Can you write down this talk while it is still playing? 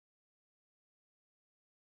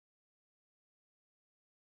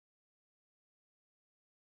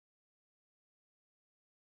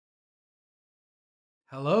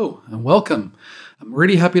Hello and welcome. I'm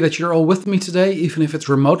really happy that you're all with me today, even if it's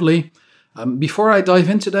remotely. Before I dive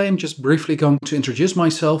in today, I'm just briefly going to introduce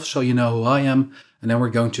myself so you know who I am, and then we're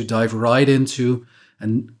going to dive right into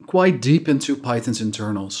and quite deep into Python's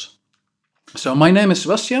internals. So my name is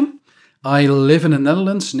Sebastiaan. I live in the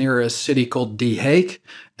Netherlands near a city called The Hague,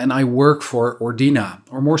 and I work for Ordina,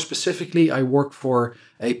 or more specifically, I work for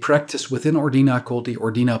a practice within Ordina called the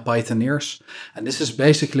Ordina Pythoneers, and this is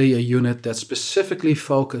basically a unit that's specifically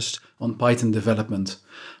focused on Python development.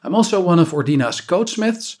 I'm also one of Ordina's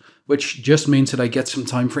codesmiths, which just means that I get some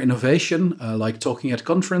time for innovation, like talking at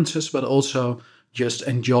conferences, but also just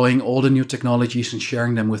enjoying all the new technologies and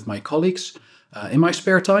sharing them with my colleagues. In my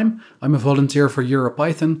spare time, I'm a volunteer for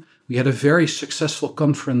EuroPython. We had a very successful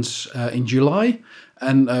conference in July,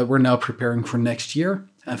 and we're now preparing for next year.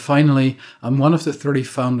 And finally, I'm one of the 30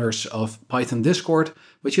 founders of Python Discord,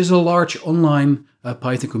 which is a large online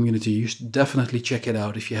Python community. You should definitely check it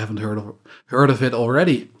out if you haven't heard of it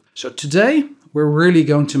already. So today, we're really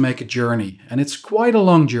going to make a journey, and it's quite a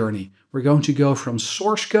long journey. We're going to go from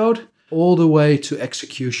source code all the way to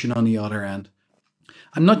execution on the other end.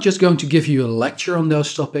 I'm not just going to give you a lecture on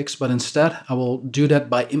those topics, but instead I will do that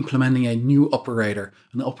by implementing a new operator,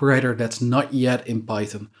 an operator that's not yet in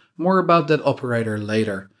Python. More about that operator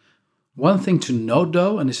later. One thing to note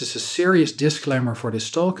though, and this is a serious disclaimer for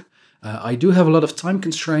this talk, I do have a lot of time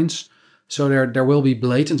constraints, so there will be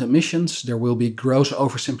blatant omissions, there will be gross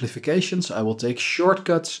oversimplifications, I will take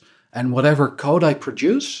shortcuts, and whatever code I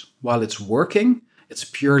produce, while it's working, it's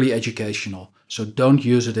purely educational, so don't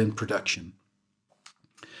use it in production.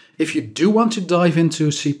 If you do want to dive into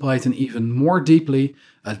CPython even more deeply,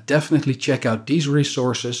 definitely check out these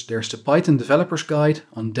resources. There's the Python Developers Guide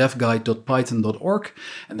on devguide.python.org,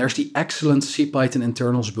 and there's the excellent CPython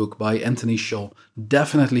Internals book by Anthony Scholl.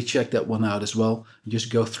 Definitely check that one out as well.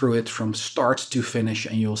 Just go through it from start to finish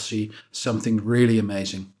and you'll see something really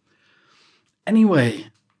amazing. Anyway,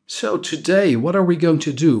 so today what are we going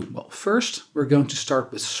to do? Well, first we're going to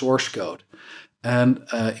start with source code. And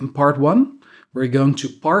in part one, we're going to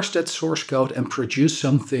parse that source code and produce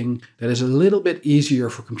something that is a little bit easier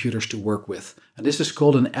for computers to work with. And this is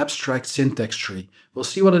called an abstract syntax tree. We'll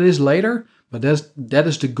see what it is later, but that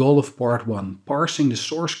is the goal of part one, parsing the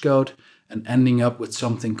source code and ending up with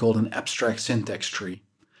something called an abstract syntax tree.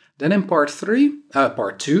 Then in part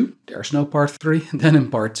two, there's no part three. Then in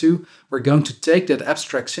part two, we're going to take that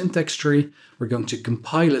abstract syntax tree, we're going to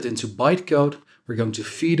compile it into bytecode, we're going to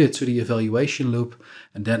feed it to the evaluation loop,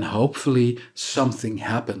 and then hopefully something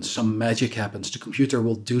happens, some magic happens. The computer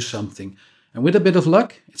will do something. And with a bit of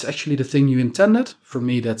luck, it's actually the thing you intended. For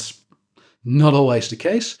me, that's not always the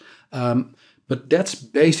case. But that's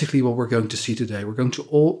basically what we're going to see today. We're going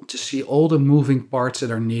to see all the moving parts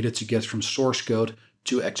that are needed to get from source code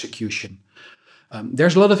to execution.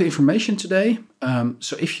 There's a lot of information today,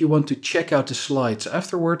 so if you want to check out the slides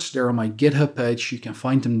afterwards, they're on my GitHub page, you can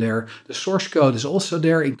find them there. The source code is also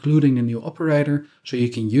there, including the new operator, so you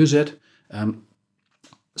can use it.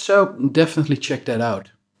 So definitely check that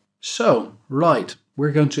out. So, right,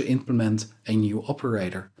 we're going to implement a new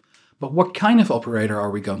operator. But what kind of operator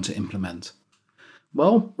are we going to implement?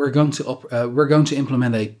 Well, we're going to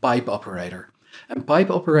implement a pipe operator. And pipe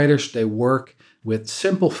operators, they work with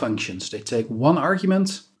simple functions. They take one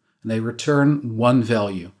argument and they return one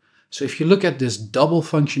value. So if you look at this double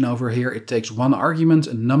function over here, it takes one argument,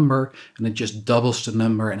 a number, and it just doubles the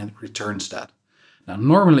number and it returns that. Now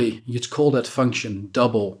normally you'd call that function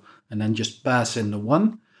double and then just pass in the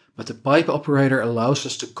one, but the pipe operator allows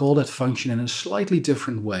us to call that function in a slightly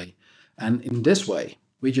different way. And in this way,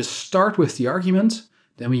 we just start with the argument,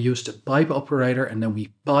 then we use the pipe operator, and then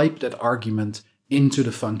we pipe that argument into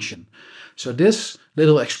the function. So this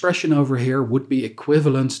little expression over here would be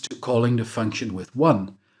equivalent to calling the function with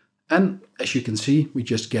 1. And as you can see, we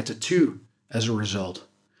just get a 2 as a result.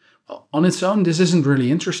 Well, on its own, this isn't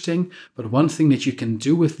really interesting, but one thing that you can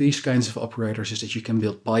do with these kinds of operators is that you can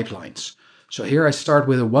build pipelines. So here I start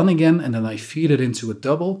with a 1 again, and then I feed it into a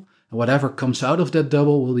double, and whatever comes out of that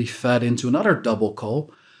double will be fed into another double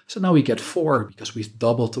call. So now we get 4 because we've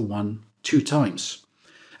doubled the 1 2 times.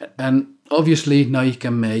 And obviously now you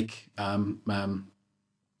can make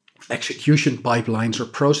execution pipelines or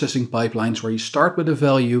processing pipelines where you start with a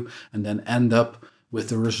value and then end up with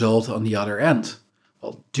the result on the other end.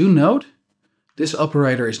 Well, do note, this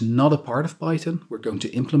operator is not a part of Python. We're going to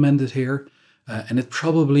implement it here, and it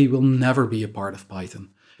probably will never be a part of Python.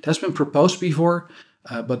 It has been proposed before,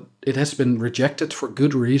 but it has been rejected for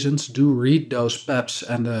good reasons. Do read those PEPs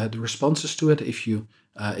and the responses to it if you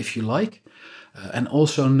like. And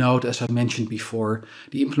also note, as I mentioned before,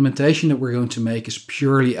 the implementation that we're going to make is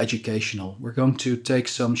purely educational. We're going to take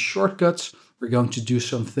some shortcuts. We're going to do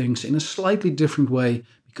some things in a slightly different way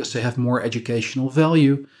because they have more educational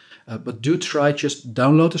value. But do try, just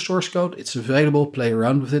download the source code. It's available, play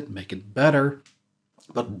around with it, make it better,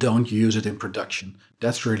 but don't use it in production.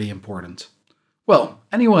 That's really important. Well,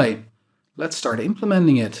 anyway, let's start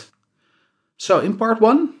implementing it. So in part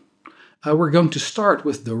 1, we're going to start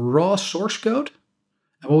with the raw source code.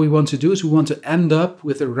 And what we want to do is we want to end up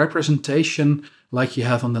with a representation like you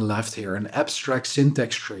have on the left here, an abstract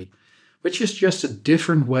syntax tree, which is just a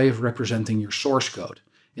different way of representing your source code.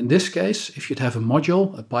 In this case, if you'd have a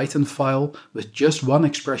module, a Python file with just one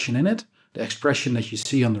expression in it, the expression that you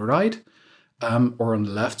see on the right, or on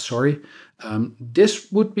the left, sorry, this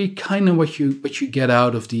would be kind of what you get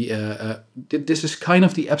out of the, this is kind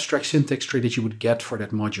of the abstract syntax tree that you would get for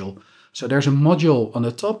that module. So there's a module on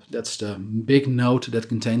the top, that's the big node that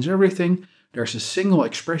contains everything. There's a single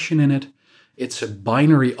expression in it. It's a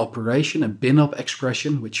binary operation, a bin-op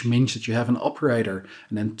expression, which means that you have an operator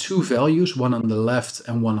and then two values, one on the left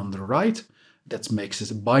and one on the right. That makes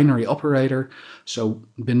it a binary operator. So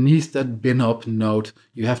beneath that bin-op node,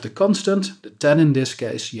 you have the constant, the 10 in this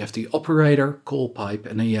case, you have the operator, call pipe,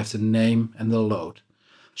 and then you have the name and the load.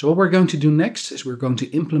 So what we're going to do next is we're going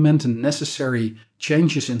to implement the necessary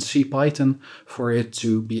changes in CPython for it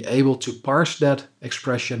to be able to parse that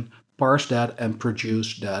expression, parse that, and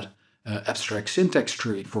produce that abstract syntax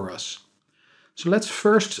tree for us. So let's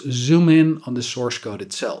first zoom in on the source code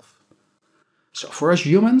itself. So for us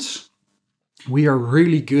humans, we are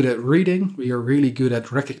really good at reading. We are really good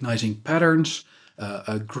at recognizing patterns,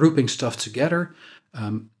 grouping stuff together.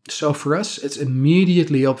 So for us, it's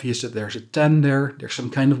immediately obvious that there's a 10 there. There's some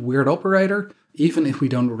kind of weird operator. Even if we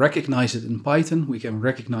don't recognize it in Python, we can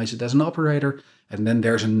recognize it as an operator. And then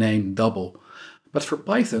there's a name double. But for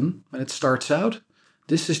Python, when it starts out,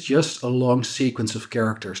 this is just a long sequence of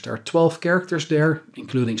characters. There are 12 characters there,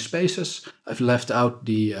 including spaces. I've left out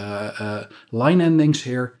the line endings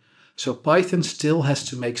here. So Python still has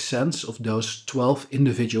to make sense of those 12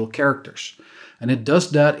 individual characters. And it does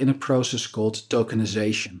that in a process called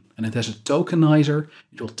tokenization. And it has a tokenizer.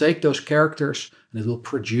 It will take those characters and it will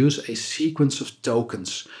produce a sequence of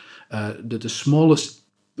tokens. The smallest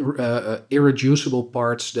irreducible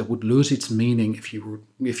parts that would lose its meaning if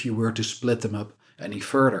you were to split them up any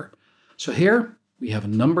further. So here we have a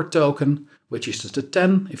number token, which is just a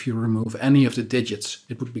 10. If you remove any of the digits,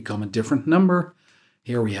 it would become a different number.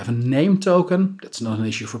 Here we have a name token. That's not an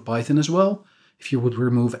issue for Python as well. If you would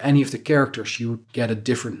remove any of the characters, you would get a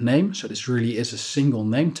different name. So this really is a single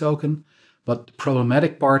name token. But the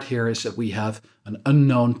problematic part here is that we have an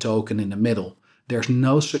unknown token in the middle. There's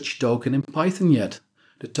no such token in Python yet.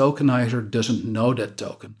 The tokenizer doesn't know that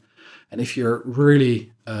token. And if you're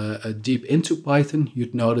really deep into Python,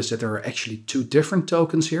 you'd notice that there are actually two different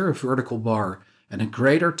tokens here, a vertical bar and a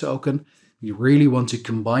greater token. We really want to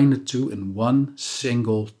combine the two in one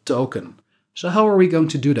single token. So how are we going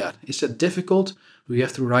to do that? Is that difficult? Do we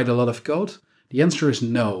have to write a lot of code? The answer is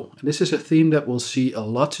no. And this is a theme that we'll see a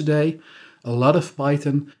lot today. A lot of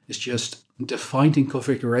Python is just defined in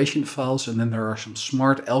configuration files, and then there are some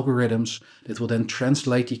smart algorithms that will then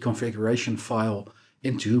translate the configuration file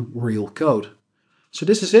into real code. So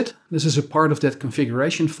this is it. This is a part of that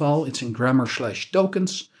configuration file. It's in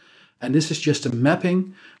grammar/tokens. And this is just a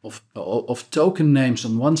mapping of token names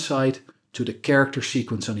on one side to the character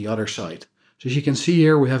sequence on the other side. So as you can see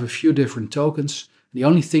here, we have a few different tokens. The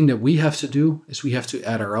only thing that we have to do is we have to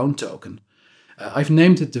add our own token. I've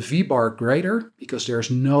named it the vbar greater because there's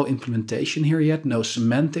no implementation here yet, no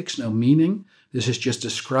semantics, no meaning. This is just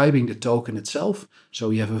describing the token itself. So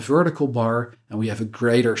we have a vertical bar and we have a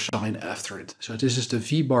greater sign after it. So this is the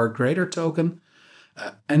vbar greater token.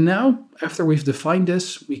 And now, after we've defined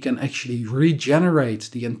this, we can actually regenerate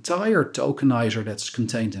the entire tokenizer that's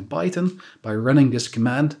contained in Python by running this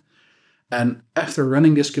command. And after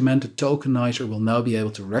running this command, the tokenizer will now be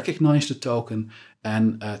able to recognize the token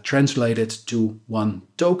and translate it to one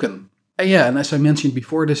token. And as I mentioned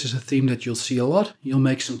before, this is a theme that you'll see a lot. You'll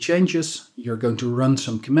make some changes. You're going to run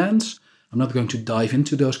some commands. I'm not going to dive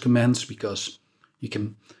into those commands because you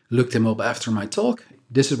can look them up after my talk.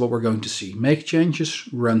 This is what we're going to see. Make changes,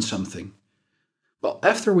 run something. Well,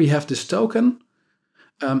 after we have this token,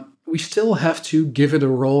 we still have to give it a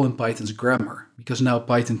role in Python's grammar, because now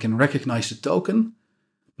Python can recognize the token,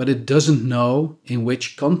 but it doesn't know in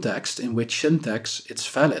which context, in which syntax it's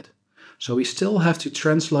valid. So we still have to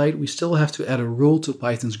translate, we still have to add a rule to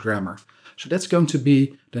Python's grammar. So that's going to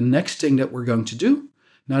be the next thing that we're going to do.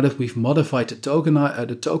 Now that we've modified the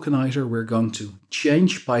tokenizer, we're going to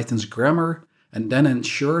change Python's grammar and then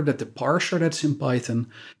ensure that the parser that's in Python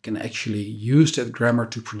can actually use that grammar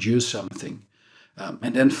to produce something.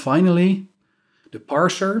 And then finally, the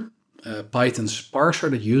parser, Python's parser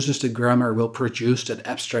that uses the grammar, will produce that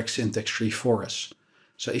abstract syntax tree for us.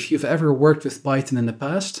 So if you've ever worked with Python in the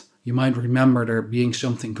past, you might remember there being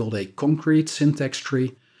something called a concrete syntax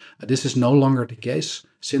tree. This is no longer the case.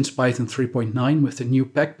 Since Python 3.9 with the new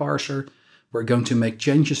PAC parser, we're going to make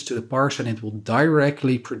changes to the parser and it will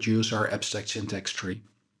directly produce our abstract syntax tree.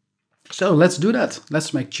 So let's do that.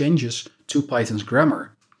 Let's make changes to Python's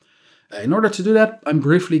grammar. In order to do that, I'm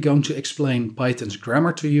briefly going to explain Python's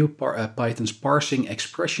grammar to you, Python's parsing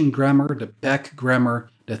expression grammar, the PAC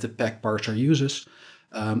grammar that the PAC parser uses.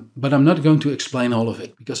 But I'm not going to explain all of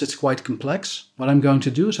it because it's quite complex. What I'm going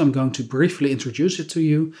to do is I'm going to briefly introduce it to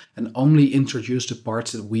you and only introduce the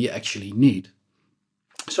parts that we actually need.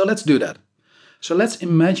 So let's do that. So let's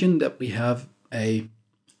imagine that we have a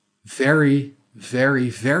very, very,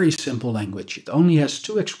 very simple language. It only has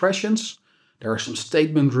two expressions. There are some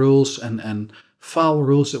statement rules and file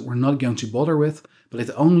rules that we're not going to bother with, but it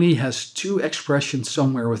only has two expressions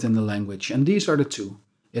somewhere within the language. And these are the two.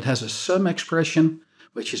 It has a sum expression,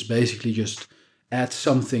 which is basically just add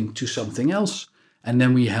something to something else. And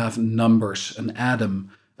then we have numbers, an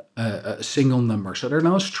atom, a single number. So there are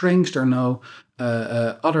no strings, there are no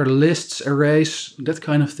other lists, arrays, that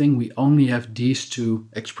kind of thing. We only have these two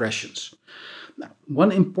expressions. Now,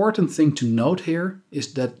 one important thing to note here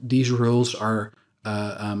is that these rules are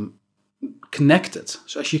connected.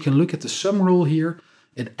 So as you can look at the sum rule here,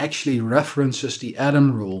 it actually references the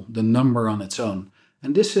atom rule, the number on its own.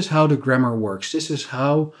 And this is how the grammar works. This is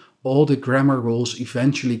how all the grammar rules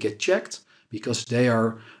eventually get checked because they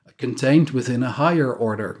are contained within a higher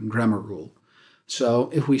order grammar rule. So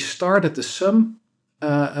if we start at the sum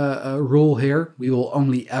rule here, we will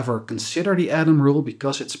only ever consider the atom rule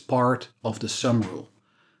because it's part of the sum rule.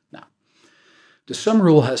 Now, the sum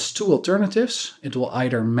rule has two alternatives. It will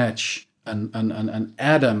either match an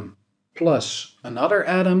atom plus another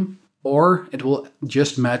atom, or it will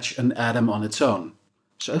just match an atom on its own.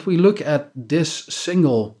 So if we look at this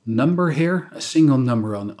single number here, a single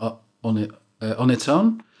number on its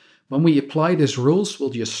own, when we apply these rules,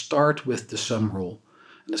 we'll just start with the sum rule.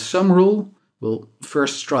 And the sum rule will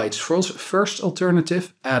first try its first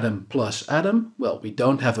alternative, atom plus atom. Well, we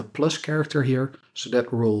don't have a plus character here, so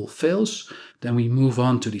that rule fails. Then we move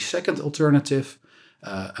on to the second alternative,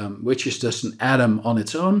 which is just an atom on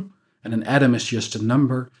its own. And an atom is just a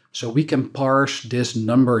number. So we can parse this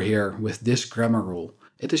number here with this grammar rule.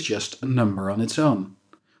 It is just a number on its own.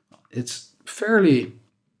 It's fairly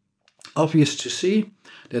obvious to see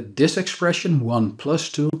that this expression 1 plus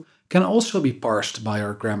 2 can also be parsed by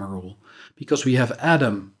our grammar rule because we have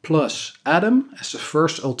atom plus atom as the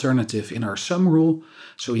first alternative in our sum rule,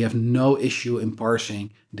 so we have no issue in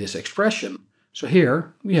parsing this expression. So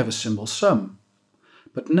here we have a simple sum.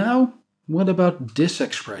 But now, what about this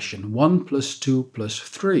expression 1 plus 2 plus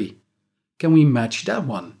 3? Can we match that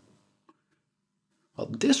one? Well,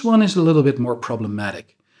 this one is a little bit more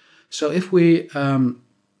problematic. So if we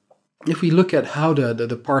look at how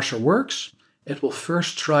the parser works, it will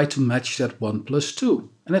first try to match that 1 plus 2.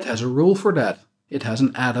 And it has a rule for that. It has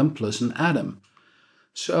an atom plus an atom.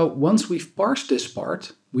 So once we've parsed this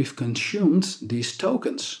part, we've consumed these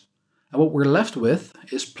tokens. And what we're left with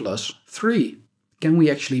is plus 3. Can we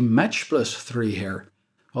actually match plus 3 here?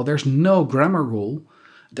 Well, there's no grammar rule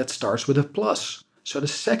that starts with a plus. So the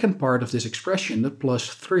second part of this expression, the plus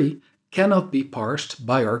 3, cannot be parsed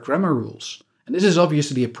by our grammar rules. And this is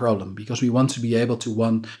obviously a problem because we want to be able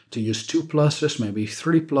to use 2 pluses, maybe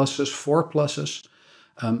 3 pluses, 4 pluses.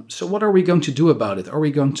 So what are we going to do about it? Are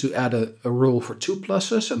we going to add a rule for 2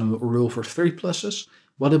 pluses and a rule for 3 pluses?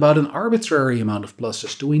 What about an arbitrary amount of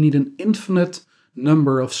pluses? Do we need an infinite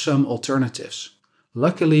number of sum alternatives?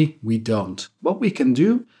 Luckily, we don't. What we can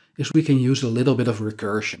do is we can use a little bit of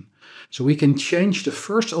recursion. So we can change the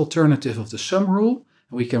first alternative of the sum rule,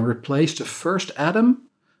 and we can replace the first atom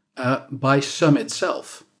by sum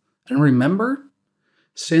itself. And remember,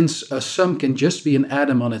 since a sum can just be an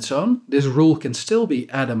atom on its own, this rule can still be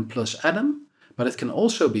atom plus atom, but it can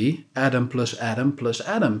also be atom plus atom plus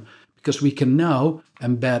atom, because we can now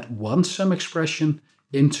embed one sum expression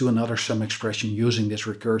into another sum expression using this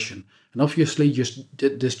recursion. And obviously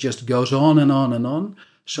this just goes on and on and on.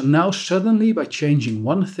 So now suddenly by changing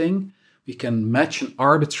one thing, we can match an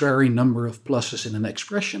arbitrary number of pluses in an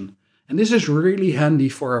expression. And this is really handy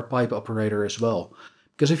for our pipe operator as well.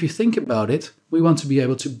 Because if you think about it, we want to be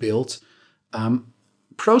able to build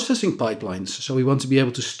processing pipelines. So we want to be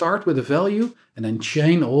able to start with a value and then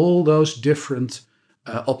chain all those different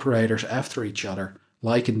operators after each other,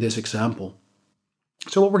 like in this example.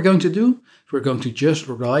 So what we're going to do is we're going to just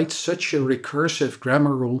write such a recursive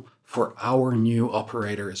grammar rule for our new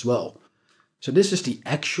operator as well. So this is the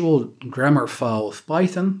actual grammar file of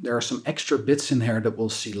Python. There are some extra bits in here that we'll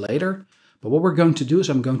see later. But what we're going to do is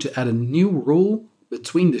I'm going to add a new rule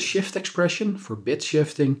between the shift expression for bit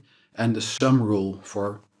shifting and the sum rule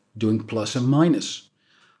for doing plus and minus.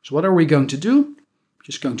 So what are we going to do?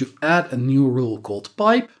 Just going to add a new rule called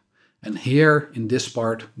pipe. And here in this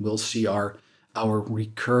part, we'll see our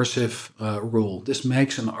recursive rule. This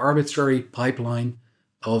makes an arbitrary pipeline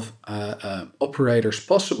of operators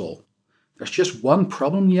possible. There's just one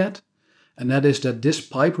problem yet, and that is that this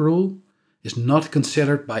pipe rule is not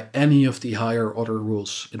considered by any of the higher order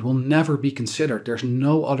rules. It will never be considered. There's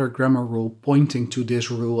no other grammar rule pointing to this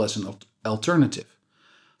rule as an alternative.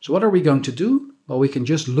 So what are we going to do? Well, we can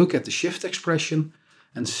just look at the shift expression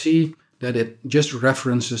and see that it just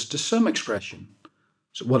references the sum expression.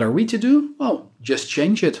 So what are we to do? Well, just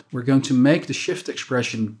change it. We're going to make the shift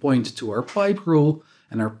expression point to our pipe rule,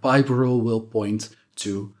 and our pipe rule will point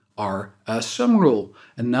to our sum rule.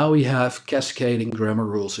 And now we have cascading grammar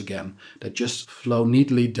rules again that just flow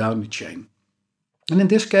neatly down the chain. And in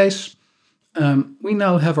this case, we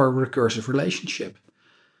now have our recursive relationship.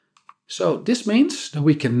 So this means that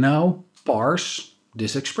we can now parse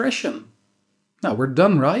this expression. Now we're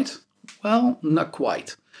done, right? Well, not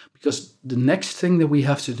quite. Because the next thing that we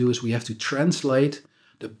have to do is we have to translate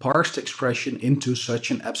the parsed expression into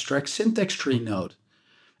such an abstract syntax tree node.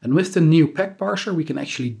 And with the new PEG parser, we can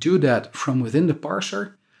actually do that from within the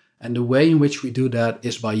parser. And the way in which we do that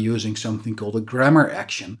is by using something called a grammar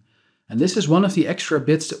action. And this is one of the extra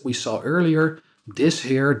bits that we saw earlier. This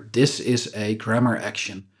is a grammar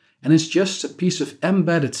action. And it's just a piece of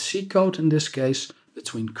embedded C code in this case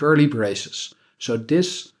between curly braces. So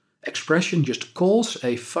this expression just calls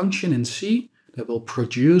a function in C that will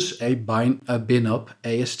produce a bin-up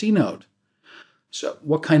AST node. So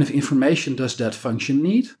what kind of information does that function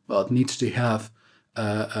need? Well, it needs to have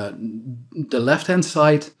the left-hand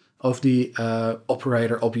side of the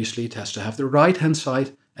operator. Obviously, it has to have the right-hand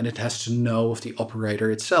side, and it has to know of the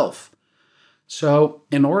operator itself. So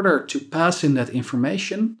in order to pass in that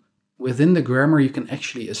information, within the grammar, you can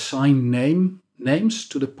actually assign names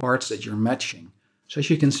to the parts that you're matching. So as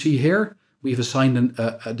you can see here, we've assigned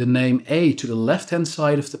the name A to the left-hand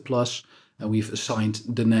side of the plus, and we've assigned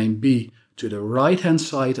the name B to the right-hand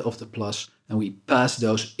side of the plus, and we pass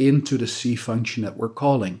those into the C function that we're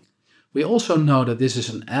calling. We also know that this is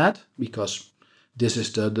an add because this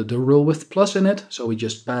is the rule with plus in it. So we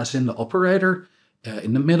just pass in the operator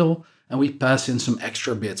in the middle, and we pass in some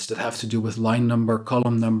extra bits that have to do with line number,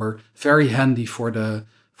 column number. Very handy for the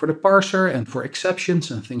parser and for exceptions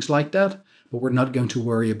and things like that. But we're not going to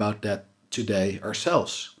worry about that today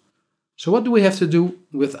ourselves. So what do we have to do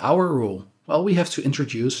with our rule? Well, we have to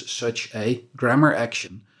introduce such a grammar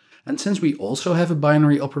action. And since we also have a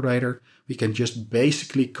binary operator, we can just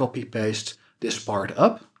basically copy-paste this part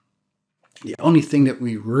up. The only thing that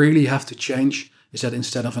we really have to change is that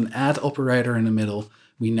instead of an add operator in the middle,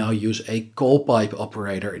 we now use a call pipe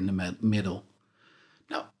operator in the middle.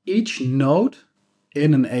 Now, each node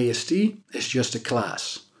in an AST is just a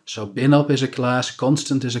class. So bin-up is a class,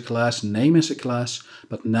 constant is a class, name is a class,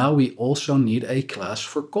 but now we also need a class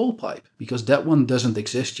for call pipe because that one doesn't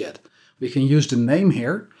exist yet. We can use the name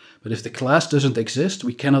here, but if the class doesn't exist,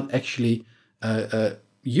 we cannot actually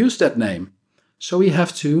use that name. So we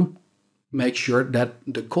have to make sure that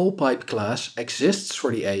the call pipe class exists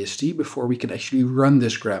for the AST before we can actually run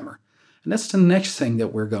this grammar. And that's the next thing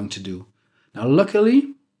that we're going to do. Now,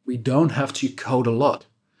 luckily, we don't have to code a lot.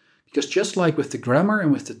 Because just like with the grammar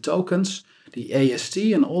and with the tokens, the AST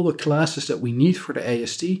and all the classes that we need for the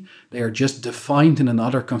AST, they are just defined in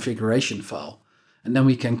another configuration file. And then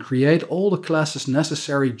we can create all the classes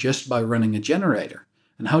necessary just by running a generator.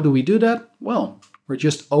 And how do we do that? Well, you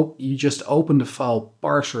just open the file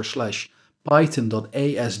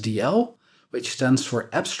parser/python.asdl, which stands for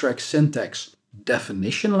Abstract Syntax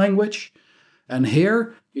Definition Language. And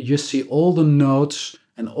here you just see all the nodes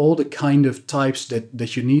and all the kind of types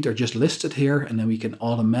that you need are just listed here, and then we can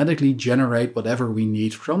automatically generate whatever we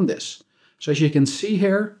need from this. So as you can see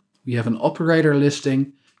here, we have an operator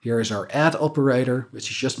listing. Here is our add operator,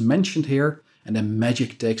 which is just mentioned here, and then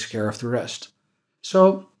magic takes care of the rest.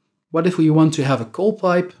 So what if we want to have a call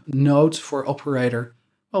pipe node for operator?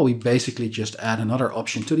 Well, we basically just add another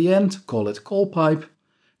option to the end, call it call pipe.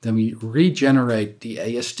 Then we regenerate the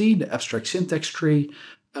AST, the abstract syntax tree,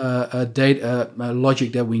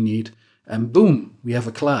 logic that we need, And boom, we have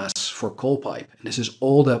a class for callpipe. And this is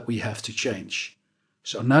all that we have to change.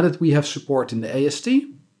 So now that we have support in the AST,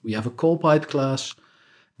 we have a callpipe class,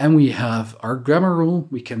 and we have our grammar rule.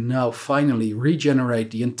 We can now finally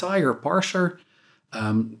regenerate the entire parser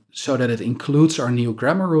so that it includes our new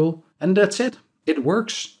grammar rule. And that's it. It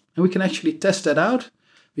works. And we can actually test that out.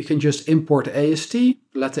 We can just import AST,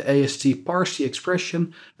 let the AST parse the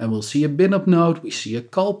expression, and we'll see a bin-up node. We see a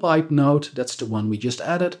callpipe node. That's the one we just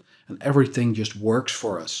added. And everything just works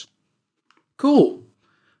for us. Cool.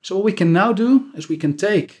 So what we can now do is we can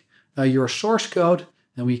take your source code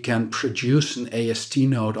and we can produce an AST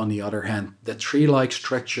node on the other hand, the tree-like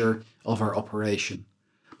structure of our operation.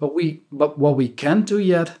 But what we can't do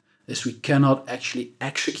yet is we cannot actually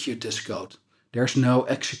execute this code. There's no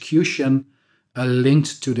execution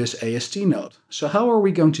linked to this AST node. So how are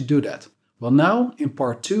we going to do that? Well, now in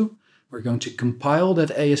part 2, we're going to compile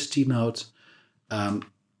that AST node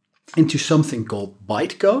into something called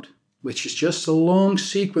bytecode, which is just a long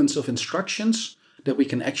sequence of instructions that we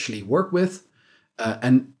can actually work with.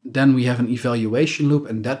 And then we have an evaluation loop,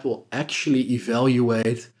 and that will actually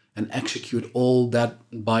evaluate and execute all that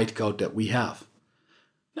bytecode that we have.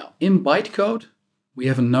 Now, in bytecode, we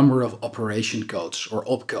have a number of operation codes or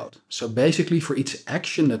opcode. So basically for each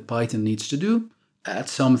action that Python needs to do, add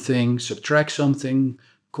something, subtract something,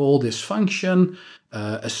 call this function,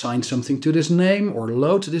 assign something to this name or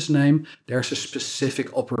load this name, there's a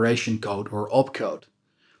specific operation code or opcode.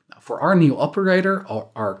 Now, for our new operator,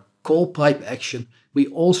 our call pipe action, we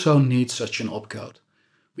also need such an opcode.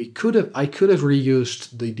 I could have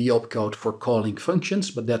reused the opcode for calling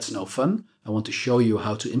functions, but that's no fun. I want to show you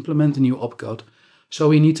how to implement a new opcode. So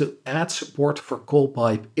we need to add support for call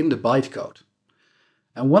pipe in the bytecode.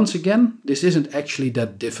 And once again, this isn't actually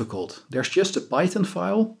that difficult. There's just a Python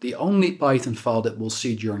file, the only Python file that we'll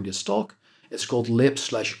see during this talk. It's called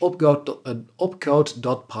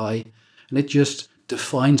lib/opcode.py, and it just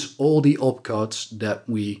defines all the opcodes that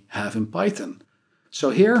we have in Python.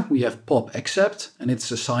 So here we have pop accept, and it's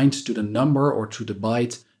assigned to the number or to the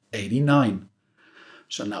byte 89.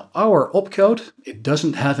 So now our opcode, it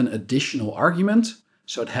doesn't have an additional argument,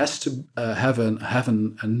 so it has to have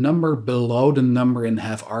a number below the number and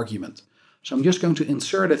have argument. So I'm just going to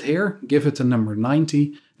insert it here, give it the number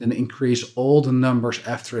 90, then increase all the numbers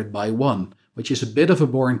after it by 1, which is a bit of a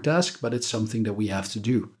boring task, but it's something that we have to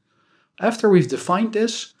do. After we've defined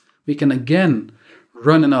this, we can again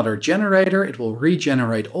run another generator. It will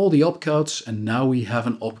regenerate all the opcodes, and now we have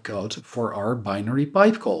an opcode for our binary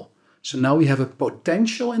pipe call. So now we have a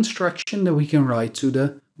potential instruction that we can write to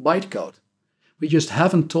the bytecode. We just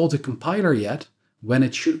haven't told the compiler yet when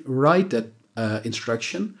it should write that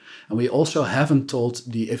instruction, and we also haven't told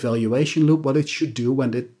the evaluation loop what it should do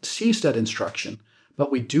when it sees that instruction.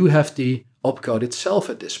 But we do have the opcode itself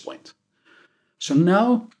at this point. So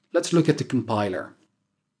now let's look at the compiler.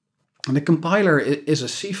 And the compiler is a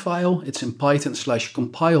C file. It's in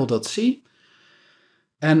python/compile.c.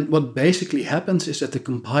 And what basically happens is that the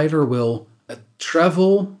compiler will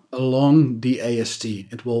travel along the AST.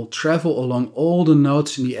 It will travel along all the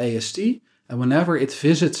nodes in the AST. And whenever it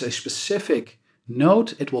visits a specific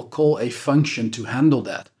node, it will call a function to handle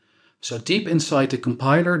that. So deep inside the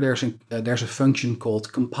compiler, there's a function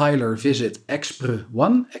called compiler visit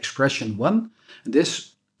expr1, expression1.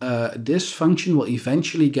 This function will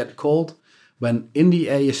eventually get called when in the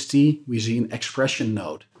AST we see an expression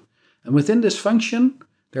node. And within this function,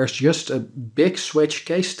 there's just a big switch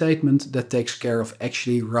case statement that takes care of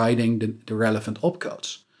actually writing the relevant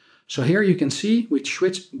opcodes. So here you can see we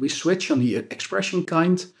switch on the expression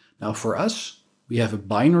kind. Now for us, we have a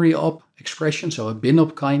binary op expression, so a bin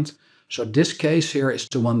op kind. So this case here is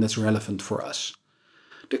the one that's relevant for us.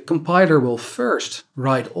 The compiler will first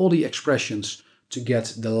write all the expressions to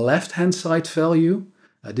get the left-hand side value.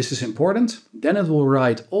 This is important. Then it will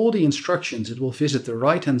write all the instructions. It will visit the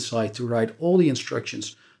right-hand side to write all the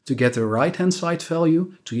instructions to get the right-hand side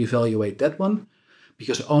value, to evaluate that one.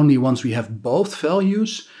 Because only once we have both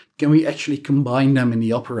values can we actually combine them in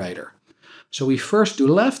the operator. So we first do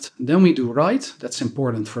left, then we do right. That's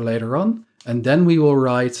important for later on. And then we will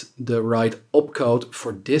write the right opcode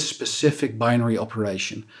for this specific binary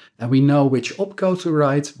operation. And we know which opcode to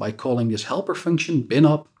write by calling this helper function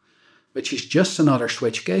binop, which is just another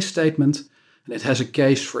switch case statement. And it has a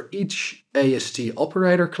case for each AST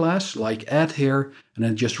operator class, like add here, and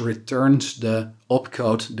it just returns the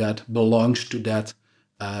opcode that belongs to that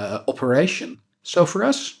operation. So for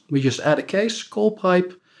us, we just add a case, call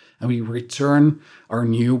pipe, and we return our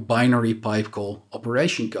new binary pipe call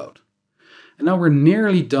operation code. And now we're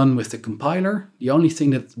nearly done with the compiler. The only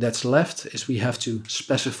thing that's left is we have to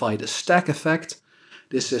specify the stack effect.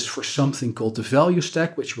 This is for something called the value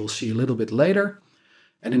stack, which we'll see a little bit later.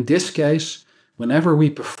 And in this case, whenever we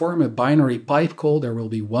perform a binary pipe call, there will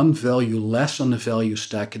be one value less on the value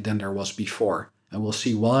stack than there was before. And we'll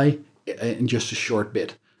see why in just a short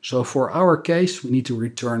bit. So for our case, we need to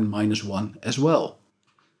return -1 as well.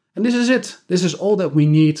 And this is it. This is all that we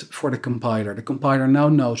need for the compiler. The compiler now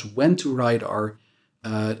knows when to write our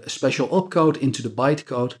special opcode into the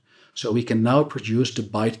bytecode, so we can now produce the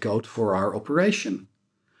bytecode for our operation.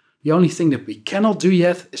 The only thing that we cannot do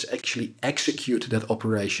yet is actually execute that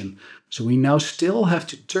operation. So we now still have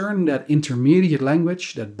to turn that intermediate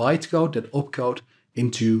language, that bytecode, that opcode,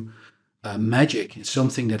 into magic. It's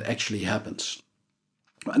something that actually happens.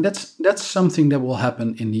 And that's something that will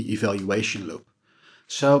happen in the evaluation loop.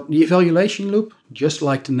 So the evaluation loop, just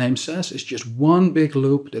like the name says, is just one big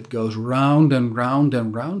loop that goes round and round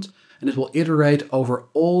and round, and it will iterate over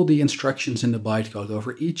all the instructions in the bytecode,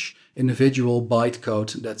 over each individual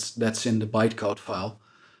bytecode that's in the bytecode file.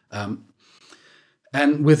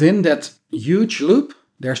 And within that huge loop,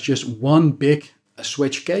 there's just one big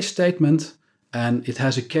switch case statement, and it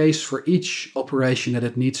has a case for each operation that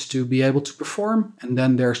it needs to be able to perform, and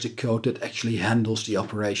then there's the code that actually handles the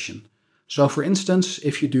operation. So for instance,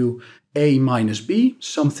 if you do A minus B,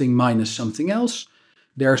 something minus something else,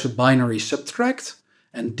 there's a binary subtract,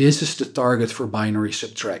 and this is the target for binary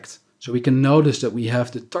subtract. So we can notice that we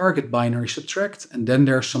have the target binary subtract, and then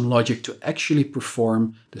there's some logic to actually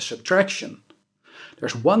perform the subtraction.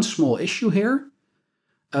 There's one small issue here,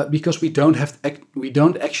 because we don't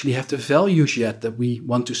actually have the values yet that we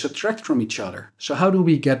want to subtract from each other. So how do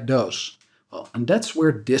we get those? Well, and that's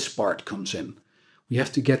where this part comes in. We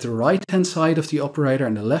have to get the right-hand side of the operator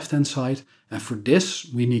and the left-hand side, and for this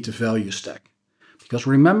we need the value stack. Because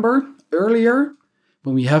remember, earlier,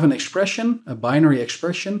 when we have an expression, a binary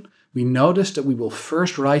expression, we noticed that we will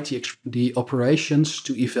first write the operations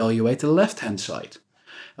to evaluate the left-hand side.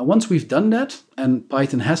 And once we've done that, and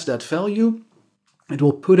Python has that value, it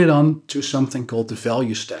will put it on to something called the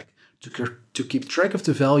value stack to keep track of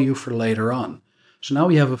the value for later on. So now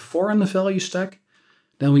we have a 4 on the value stack.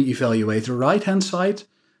 Then we evaluate the right-hand side,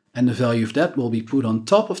 and the value of that will be put on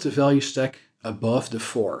top of the value stack above the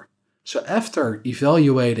 4. So after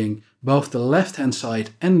evaluating both the left-hand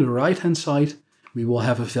side and the right-hand side, we will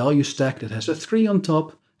have a value stack that has a 3 on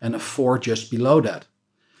top and a 4 just below that.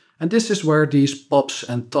 And this is where these pops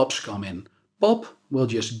and tops come in. Pop will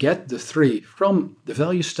just get the 3 from the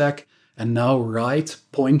value stack and now write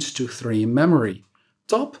points to 3 in memory.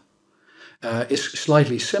 Top is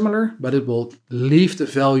slightly similar, but it will leave the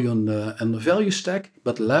value on the value stack,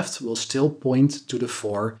 but left will still point to the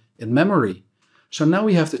 4 in memory. So now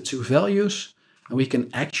we have the two values, and we can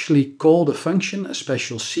actually call the function, a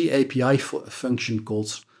special C API function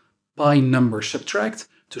called PyNumberSubtract,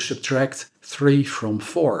 to subtract 3 from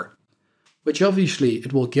 4, which obviously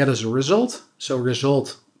it will get as a result. So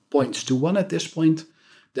result points to 1 at this point.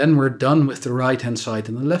 Then we're done with the right-hand side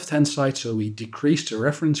and the left-hand side, so we decrease the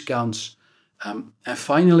reference counts. And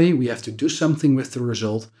finally, we have to do something with the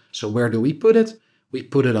result. So where do we put it? We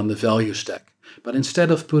put it on the value stack. But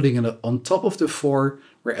instead of putting it on top of the 4,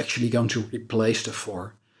 we're actually going to replace the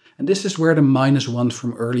 4. And this is where the -1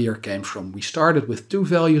 from earlier came from. We started with 2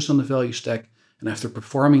 values on the value stack, and after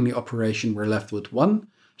performing the operation, we're left with 1.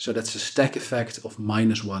 So that's a stack effect of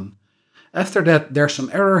 -1. After that, there's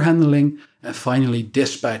some error handling, and finally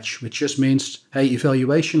dispatch, which just means, hey,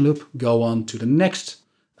 evaluation loop, go on to the next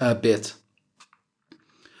bit.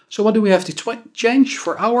 So what do we have to change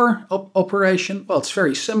for our operation? Well, it's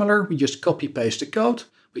very similar. We just copy-paste the code.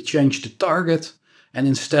 We change the target. And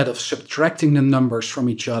instead of subtracting the numbers from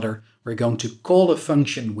each other, we're going to call a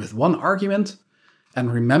function with 1 argument.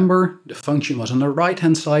 And remember, the function was on the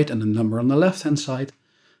right-hand side and the number on the left-hand side.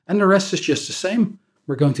 And the rest is just the same.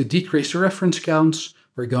 We're going to decrease the reference counts.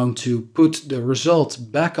 We're going to put the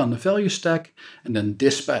result back on the value stack and then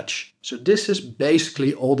dispatch. So this is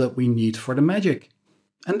basically all that we need for the magic.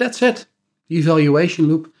 And that's it. The evaluation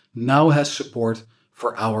loop now has support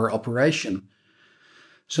for our operation.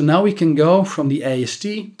 So now we can go from the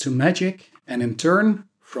AST to magic, and in turn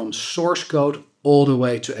from source code all the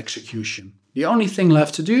way to execution. The only thing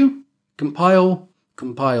left to do, compile,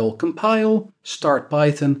 compile, compile, start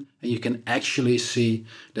Python, and you can actually see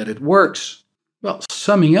that it works. Well,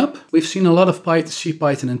 summing up, we've seen a lot of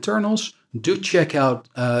CPython internals. Do check out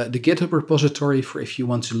the GitHub repository for if you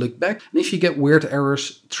want to look back. And if you get weird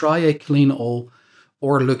errors, try a clean all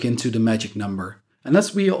or look into the magic number. And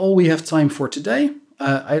that's all we have time for today.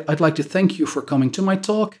 I'd like to thank you for coming to my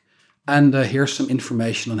talk, and here's some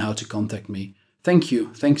information on how to contact me. Thank you.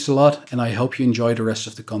 Thanks a lot, and I hope you enjoy the rest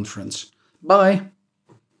of the conference. Bye.